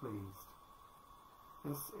well pleased."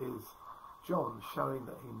 This is John showing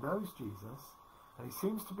that he knows Jesus, and he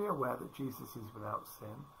seems to be aware that Jesus is without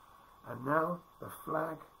sin. And now the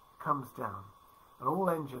flag comes down, and all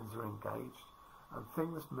engines are engaged, and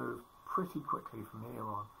things move pretty quickly from here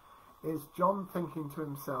on. Is John thinking to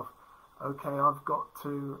himself, okay, I've got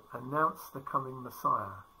to announce the coming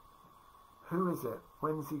Messiah. Who is it?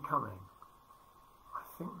 When's he coming? I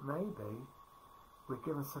think maybe we're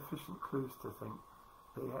given sufficient clues to think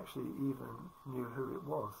that he actually even knew who it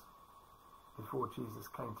was before Jesus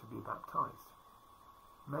came to be baptized.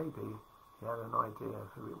 Maybe he had an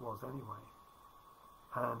idea who it was anyway.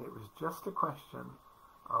 And it was just a question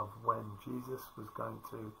of when Jesus was going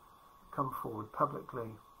to come forward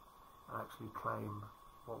publicly and actually claim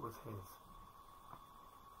what was his.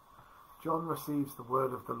 John receives the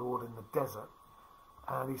word of the Lord in the desert,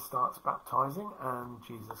 and he starts baptizing, and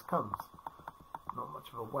Jesus comes. Not much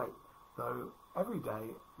of a wait, though every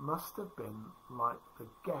day must have been like the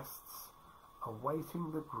guests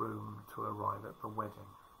awaiting the groom to arrive at the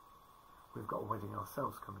wedding. We've got a wedding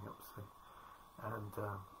ourselves coming up soon, and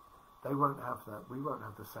they won't have that. We won't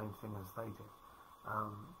have the same thing as they did.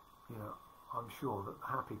 I'm sure that the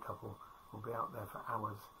happy couple will be out there for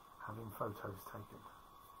hours having photos taken.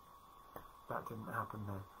 That didn't happen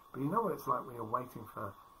then. But you know what it's like when you're waiting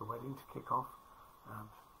for the wedding to kick off?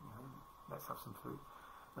 Let's have some food.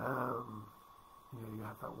 You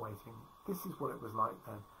have that waiting. This is what it was like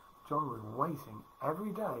then. John was waiting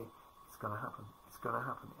every day. It's going to happen. It's going to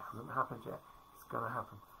happen. It hasn't happened yet. It's going to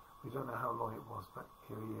happen. We don't know how long it was, but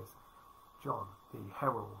here he is. John, the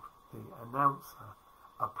herald, the announcer,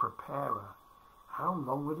 a preparer. How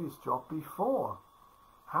long would his job be for?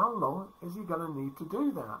 How long is he going to need to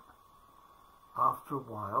do that? After a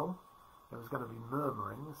while, there was going to be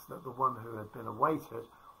murmurings that the one who had been awaited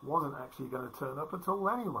wasn't actually going to turn up at all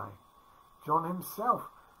anyway. John himself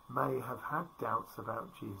may have had doubts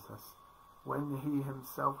about Jesus when he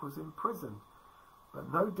himself was in prison,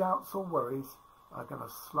 but no doubts or worries are going to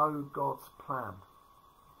slow God's plan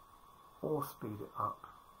or speed it up.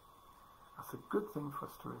 That's a good thing for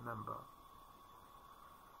us to remember.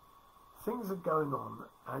 Things are going on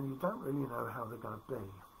and you don't really know how they're going to be.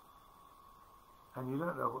 And you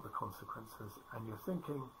don't know what the consequences, and you're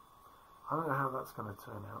thinking, I don't know how that's going to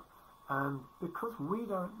turn out. And because we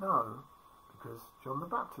don't know, because John the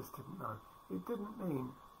Baptist didn't know, it didn't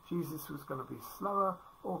mean Jesus was going to be slower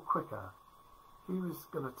or quicker. He was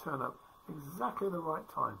going to turn up exactly the right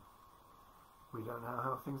time. We don't know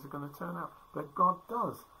how things are going to turn out, but God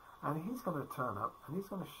does. And he's going to turn up, and he's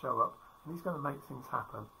going to show up, and he's going to make things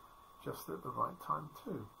happen just at the right time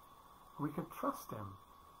too. We can trust him.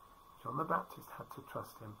 John the Baptist had to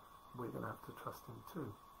trust him. We're going to have to trust him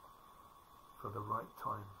too for the right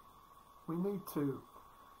time. We need to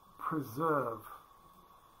preserve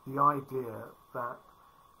the idea that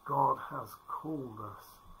God has called us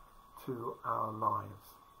to our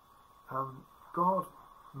lives. God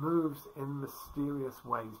moves in mysterious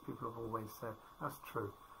ways, people have always said. That's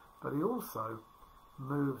true. But he also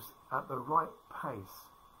moves at the right pace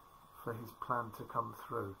for his plan to come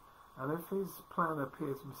through. And if his plan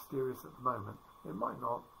appears mysterious at the moment, it might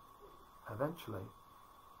not eventually,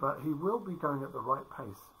 but he will be going at the right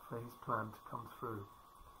pace for his plan to come through.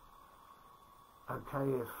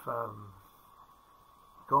 Okay, if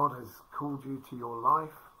God has called you to your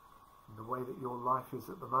life, the way that your life is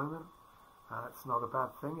at the moment, it's not a bad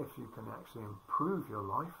thing if you can actually improve your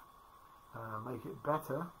life, make it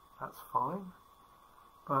better, that's fine.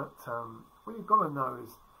 But what you've got to know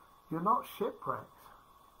is you're not shipwrecked.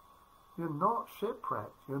 You're not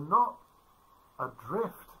shipwrecked. You're not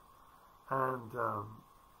adrift and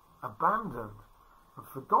abandoned and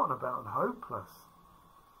forgotten about and hopeless.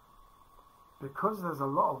 Because there's a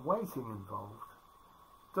lot of waiting involved,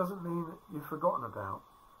 doesn't mean you're forgotten about.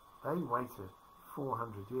 They waited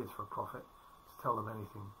 400 years for a prophet to tell them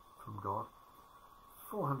anything from God.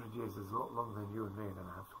 400 years is a lot longer than you and me are going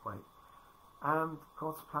to have to wait. And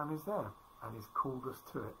God's plan is there, and he's called us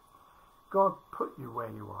to it. God put you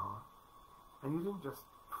where you are. And you didn't just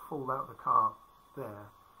fall out of the car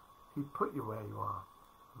there. He put you where you are.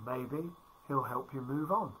 Maybe he'll help you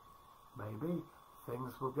move on. Maybe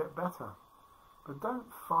things will get better. But don't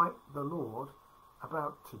fight the Lord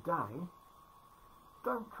about today.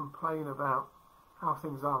 Don't complain about how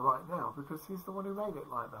things are right now, because he's the one who made it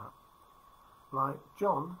like that. Like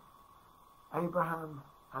John, Abraham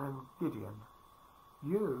and Gideon,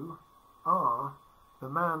 you are the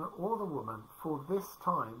man or the woman for this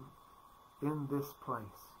time in this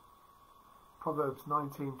place. Proverbs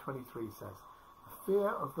 19:23 says, "The fear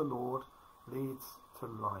of the Lord leads to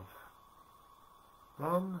life.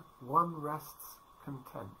 Then one rests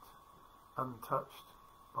content, untouched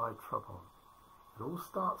by trouble." It all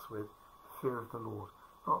starts with the fear of the Lord,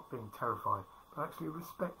 not being terrified, but actually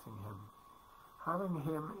respecting him, having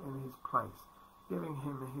him in his place, giving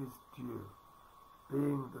him his due,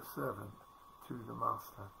 being the servant to the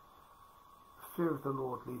master. The fear of the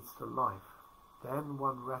Lord leads to life. Then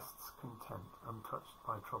one rests content, untouched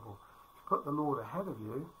by trouble. If you put the Lord ahead of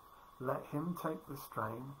you, let him take the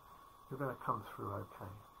strain, you're going to come through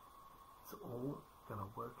okay. It's all going to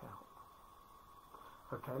work out.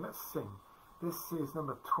 Okay, let's sing. This is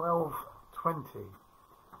number 1220.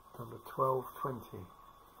 Number 1220.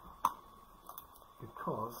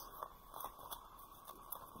 Because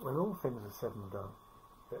when all things are said and done,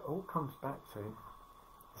 it all comes back to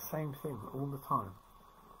the same thing all the time.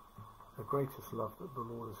 The greatest love that the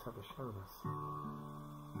Lord has ever shown us.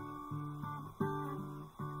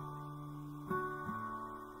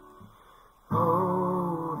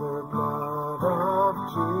 Oh, the blood of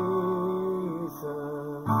Jesus.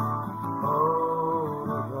 Oh,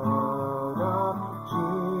 the blood of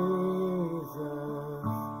Jesus.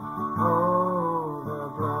 Oh, the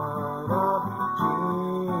blood of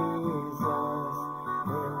Jesus.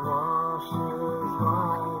 It washes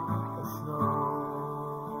white as snow.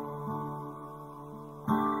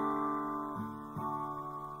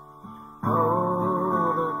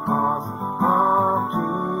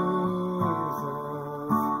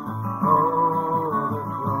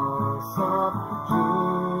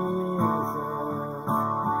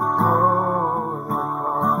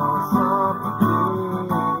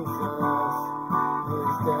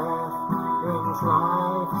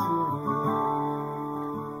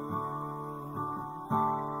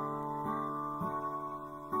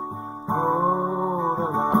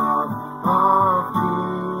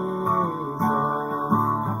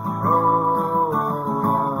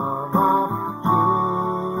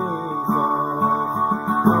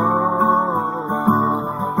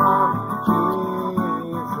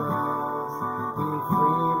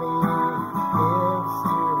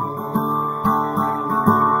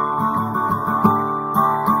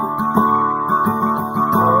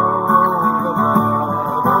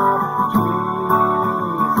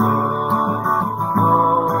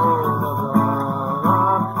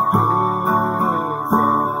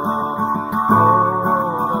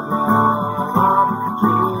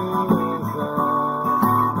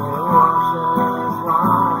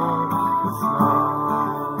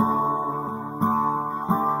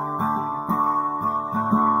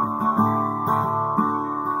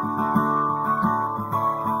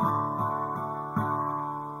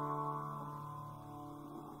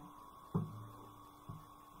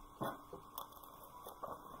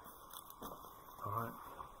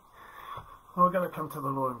 Well, we're going to come to the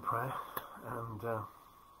Lord in prayer, and you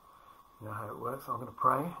know how it works. I'm going to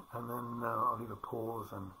pray, and then I'll leave a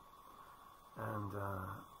pause, and I'm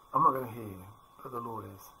not going to hear you, but the Lord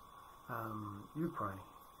is. You pray,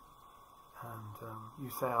 and you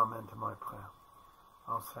say amen to my prayer.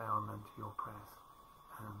 I'll say amen to your prayers,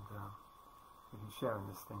 and we can share in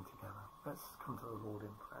this thing together. Let's come to the Lord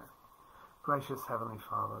in prayer. Gracious Heavenly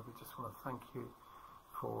Father, we just want to thank you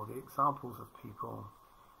for the examples of people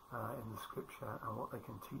in the scripture and what they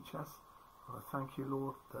can teach us. I want to thank you,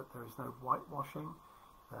 Lord, that there is no whitewashing,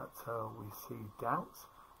 that we see doubts,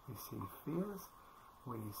 we see fears,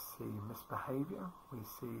 we see misbehavior, we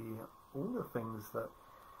see all the things that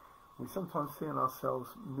we sometimes see in ourselves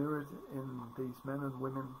mirrored in these men and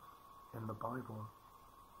women in the Bible.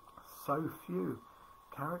 So few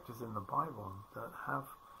characters in the Bible that have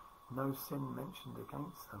no sin mentioned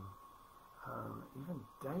against them. Even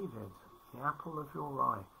David, the apple of your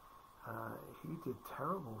eye, he did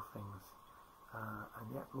terrible things,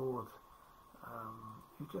 and yet, Lord,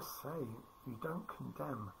 you just say, you don't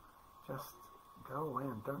condemn, just go away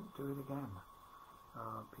and don't do it again.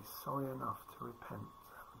 Be sorry enough to repent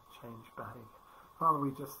and change behavior. Father, we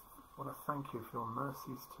just want to thank you for your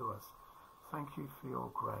mercies to us. Thank you for your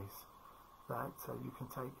grace, that you can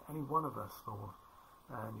take any one of us, Lord,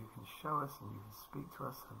 and you can show us and you can speak to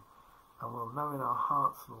us, and we'll know in our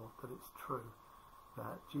hearts, Lord, that it's true,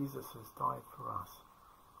 that Jesus has died for us,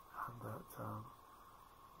 and that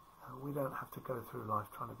we don't have to go through life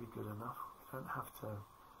trying to be good enough. We don't have to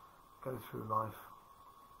go through life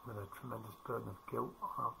with a tremendous burden of guilt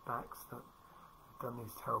on our backs that we've done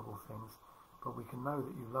these terrible things, but we can know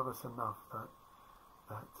that you love us enough that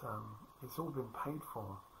it's all been paid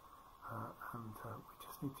for, and we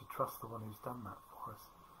just need to trust the one who's done that for us.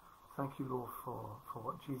 Thank you, Lord, for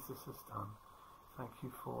what Jesus has done. Thank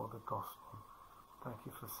you for the gospel. Thank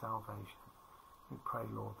you for salvation. We pray,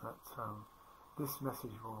 Lord, that this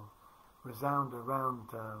message will resound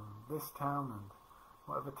around this town and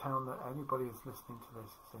whatever town that anybody is listening to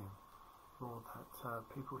this is in. Lord, that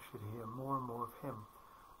people should hear more and more of him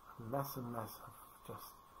and less of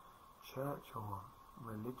just church or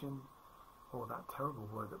religion, or that terrible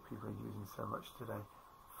word that people are using so much today,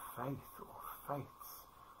 faith or faiths.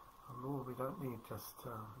 And Lord, we don't need just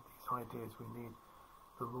these ideas. We need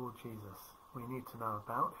the Lord Jesus. We need to know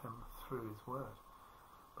about him through his word,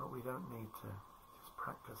 but we don't need to just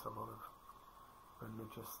practice a lot of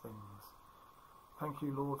religious things. Thank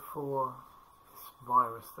you, Lord, for this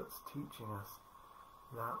virus that's teaching us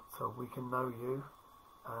that we can know you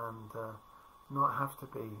and not have to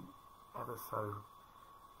be ever so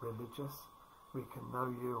religious. We can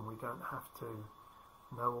know you, and we don't have to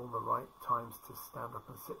know all the right times to stand up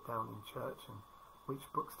and sit down in church and which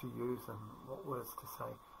books to use and what words to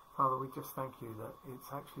say. Father, we just thank you that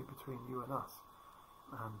it's actually between you and us.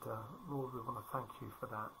 And Lord, we want to thank you for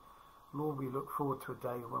that. Lord, we look forward to a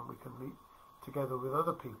day when we can meet together with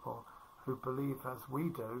other people who believe as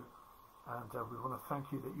we do. And we want to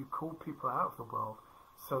thank you that you call people out of the world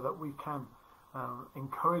so that we can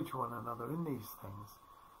encourage one another in these things.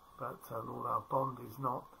 But Lord, our bond is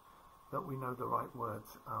not that we know the right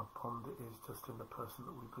words. Our bond is just in the person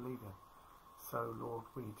that we believe in. So Lord,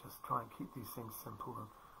 we just try and keep these things simple, and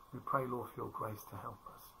we pray, Lord, for your grace to help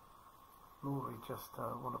us. Lord, we just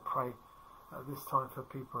want to pray at this time for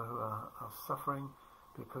people who are suffering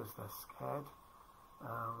because they're scared,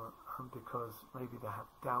 and because maybe they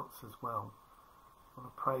have doubts as well. I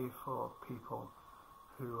want to pray for people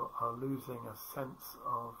who are losing a sense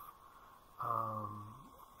of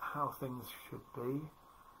how things should be,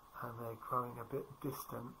 and they're growing a bit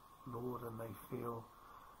distant, Lord, and they feel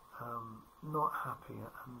not happy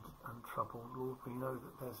and troubled. Lord, we know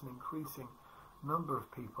that there's an increasing number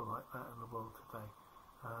of people like that in the world today.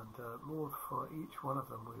 And Lord, for each one of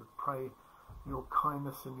them, we pray your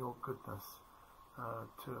kindness and your goodness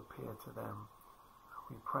to appear to them.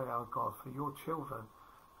 We pray, our God, for your children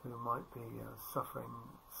who might be suffering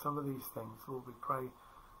some of these things. Lord, we pray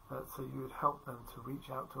that so you would help them to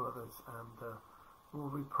reach out to others. And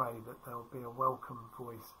Lord, we pray that there will be a welcome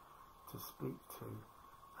voice to speak to.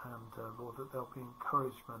 And Lord, that there will be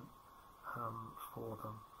encouragement for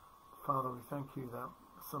them. Father, we thank you that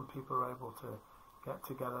some people are able to get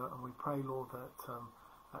together, and we pray, Lord, that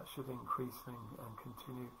that should increase and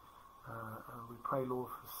continue. And we pray, Lord,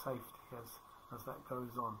 for safety as that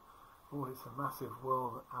goes on. Lord, it's a massive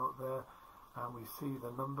world out there, and we see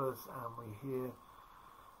the numbers and we hear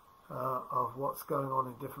of what's going on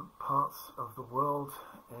in different parts of the world,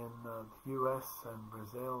 in the US and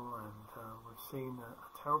Brazil, and we've seen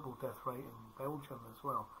a terrible death rate in Belgium as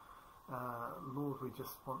well. Lord, we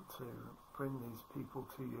just want to bring these people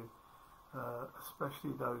to you,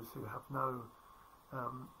 especially those who have no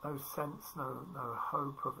sense, no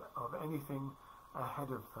hope of anything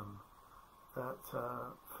ahead of them. That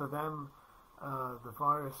for them, the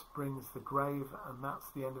virus brings the grave, and that's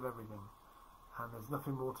the end of everything. And there's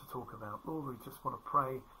nothing more to talk about. Lord, we just want to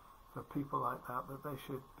pray for people like that they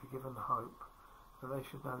should be given hope, that they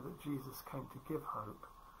should know that Jesus came to give hope,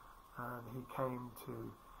 and he came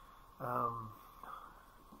to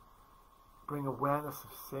bring awareness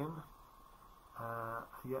of sin,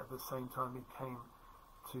 yet at the same time he came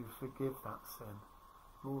to forgive that sin.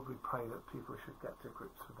 Lord, we pray that people should get to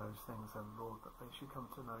grips with those things, and Lord, that they should come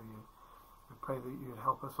to know you. We pray that you would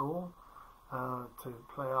help us all to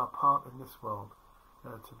play our part in this world,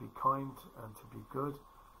 to be kind and to be good,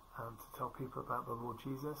 and to tell people about the Lord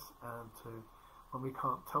Jesus, and to, when we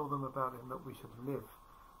can't tell them about him, that we should live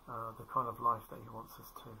the kind of life that he wants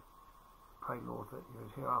us to. Pray, Lord, that you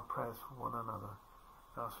would hear our prayers for one another.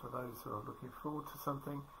 Ask for those who are looking forward to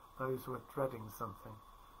something, those who are dreading something,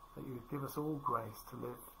 that you would give us all grace to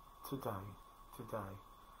live today,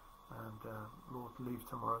 and Lord, leave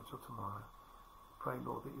tomorrow till tomorrow. Pray,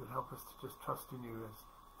 Lord, that you would help us to just trust in you as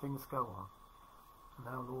things go on. And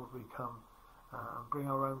now, Lord, we come and bring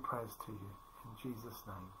our own prayers to you. In Jesus'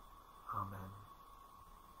 name, amen.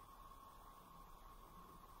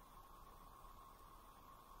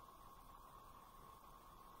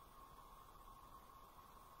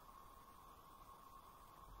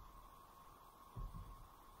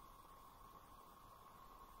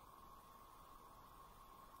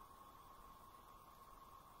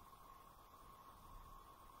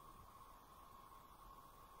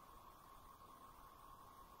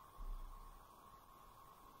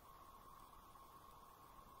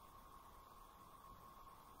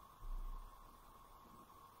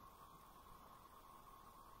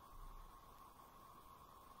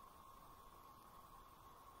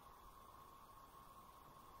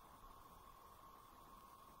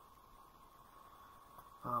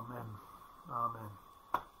 Amen. Amen.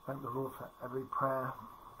 Thank the Lord for every prayer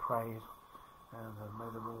prayed, and may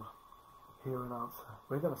the Lord hear and answer.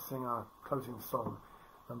 We're going to sing our closing song,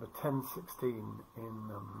 number 1016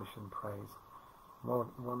 in Mission Praise,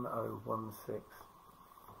 1016.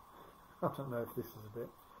 I don't know if this is a bit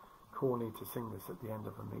corny to sing this at the end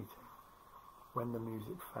of a meeting, when the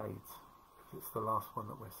music fades, because it's the last one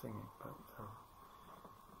that we're singing, but it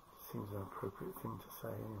seems an appropriate thing to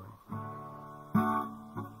say anyway.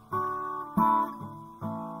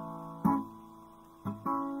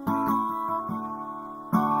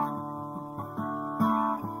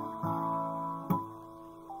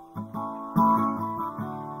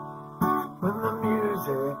 When the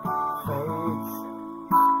music fades,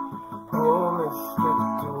 all is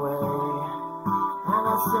stripped away, and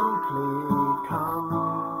I simply come,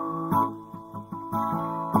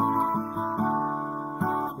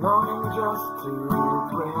 longing just to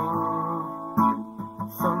bring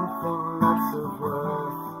something that's of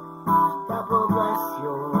worth, that will bless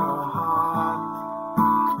your heart.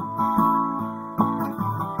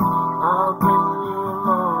 I'll bring you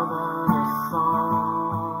more than a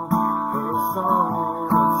song, for the song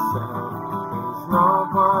in itself is not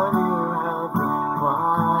what you have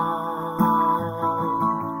required.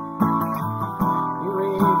 You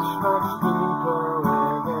reach much deeper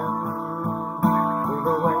within, through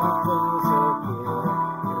the way things appear.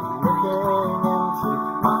 You're looking into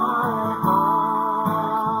my heart.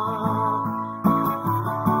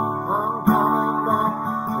 I'm coming back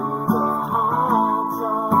to the heart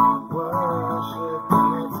of worship,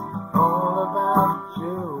 and it's all about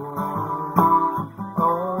you,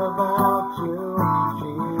 all about you,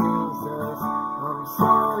 Jesus. I'm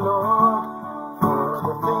sorry, Lord, for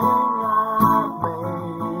the thing I've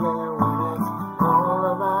made, and when it's all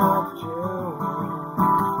about you,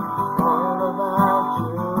 all about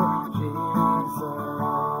you, Jesus.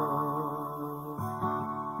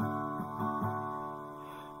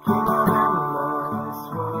 King of endless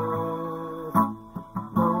words,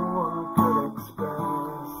 no one could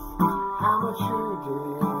express how much you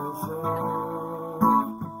deserve.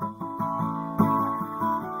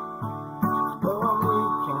 Though I'm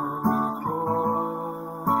weak and poor,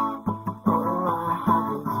 all I have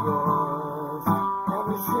is yours,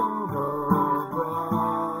 every single breath.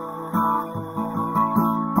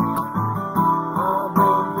 I'll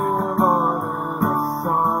bring you more than a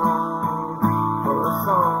song, for a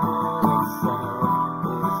song in itself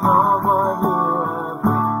is not what you have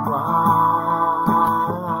required.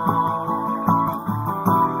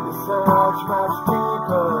 You search much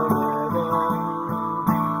deeper within,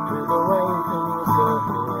 through the way things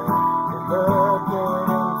appear. You're looking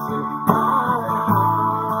into my heart.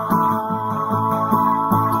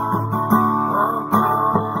 I'm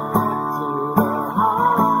coming to the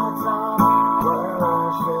heart of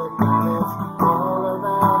worship, and it's all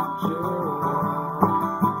about you,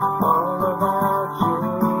 all about you,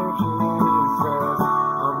 Jesus.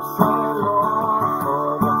 I'm sorry, Lord, for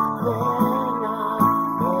the thing I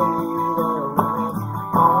made, and when it's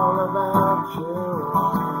all about you,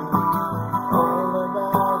 all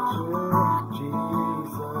about you,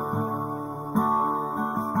 Jesus.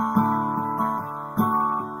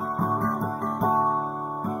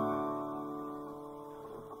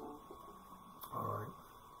 All right.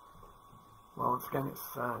 Well, once again,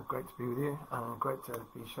 it's great to be with you, and great to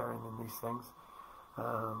be sharing in these things.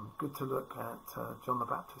 Good to look at John the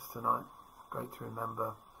Baptist tonight. Great to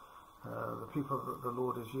remember the people that the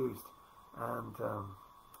Lord has used. And,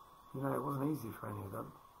 you know, it wasn't easy for any of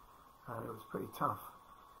them. And it was pretty tough.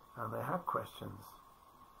 And they had questions.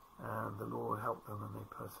 And the Lord helped them, and they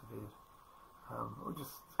persevered. We'll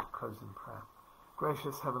just close in prayer.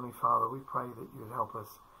 Gracious Heavenly Father, we pray that you would help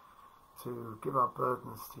us to give our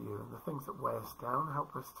burdens to you, and the things that weigh us down,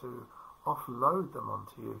 help us to offload them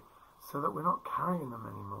onto you, so that we're not carrying them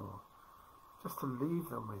anymore. Just to leave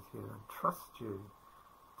them with you and trust you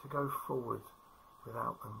to go forward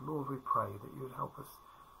without them. Lord, we pray that you would help us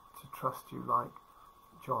to trust you like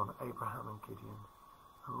John, Abraham and Gideon.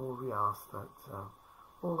 And Lord, we ask that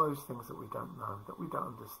all those things that we don't know, that we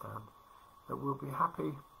don't understand, that we'll be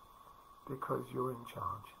happy because you're in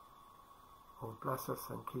charge. Lord, bless us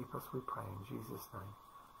and keep us, we pray in Jesus' name.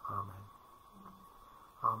 Amen.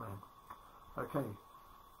 Amen. Okay,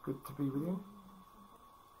 good to be with you.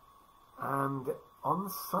 And on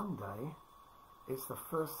Sunday, it's the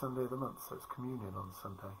first Sunday of the month, so it's communion on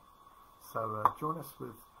Sunday. So join us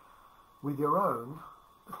with your own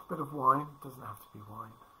little bit of wine. Doesn't have to be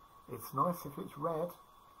wine. It's nice if it's red,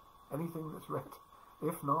 anything that's red.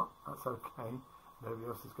 If not, that's okay. Nobody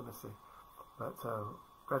else is going to see. But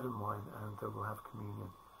bread and wine, and we'll have communion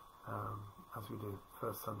as we do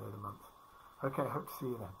first Sunday of the month. Okay, hope to see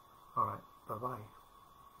you then. All right, bye-bye.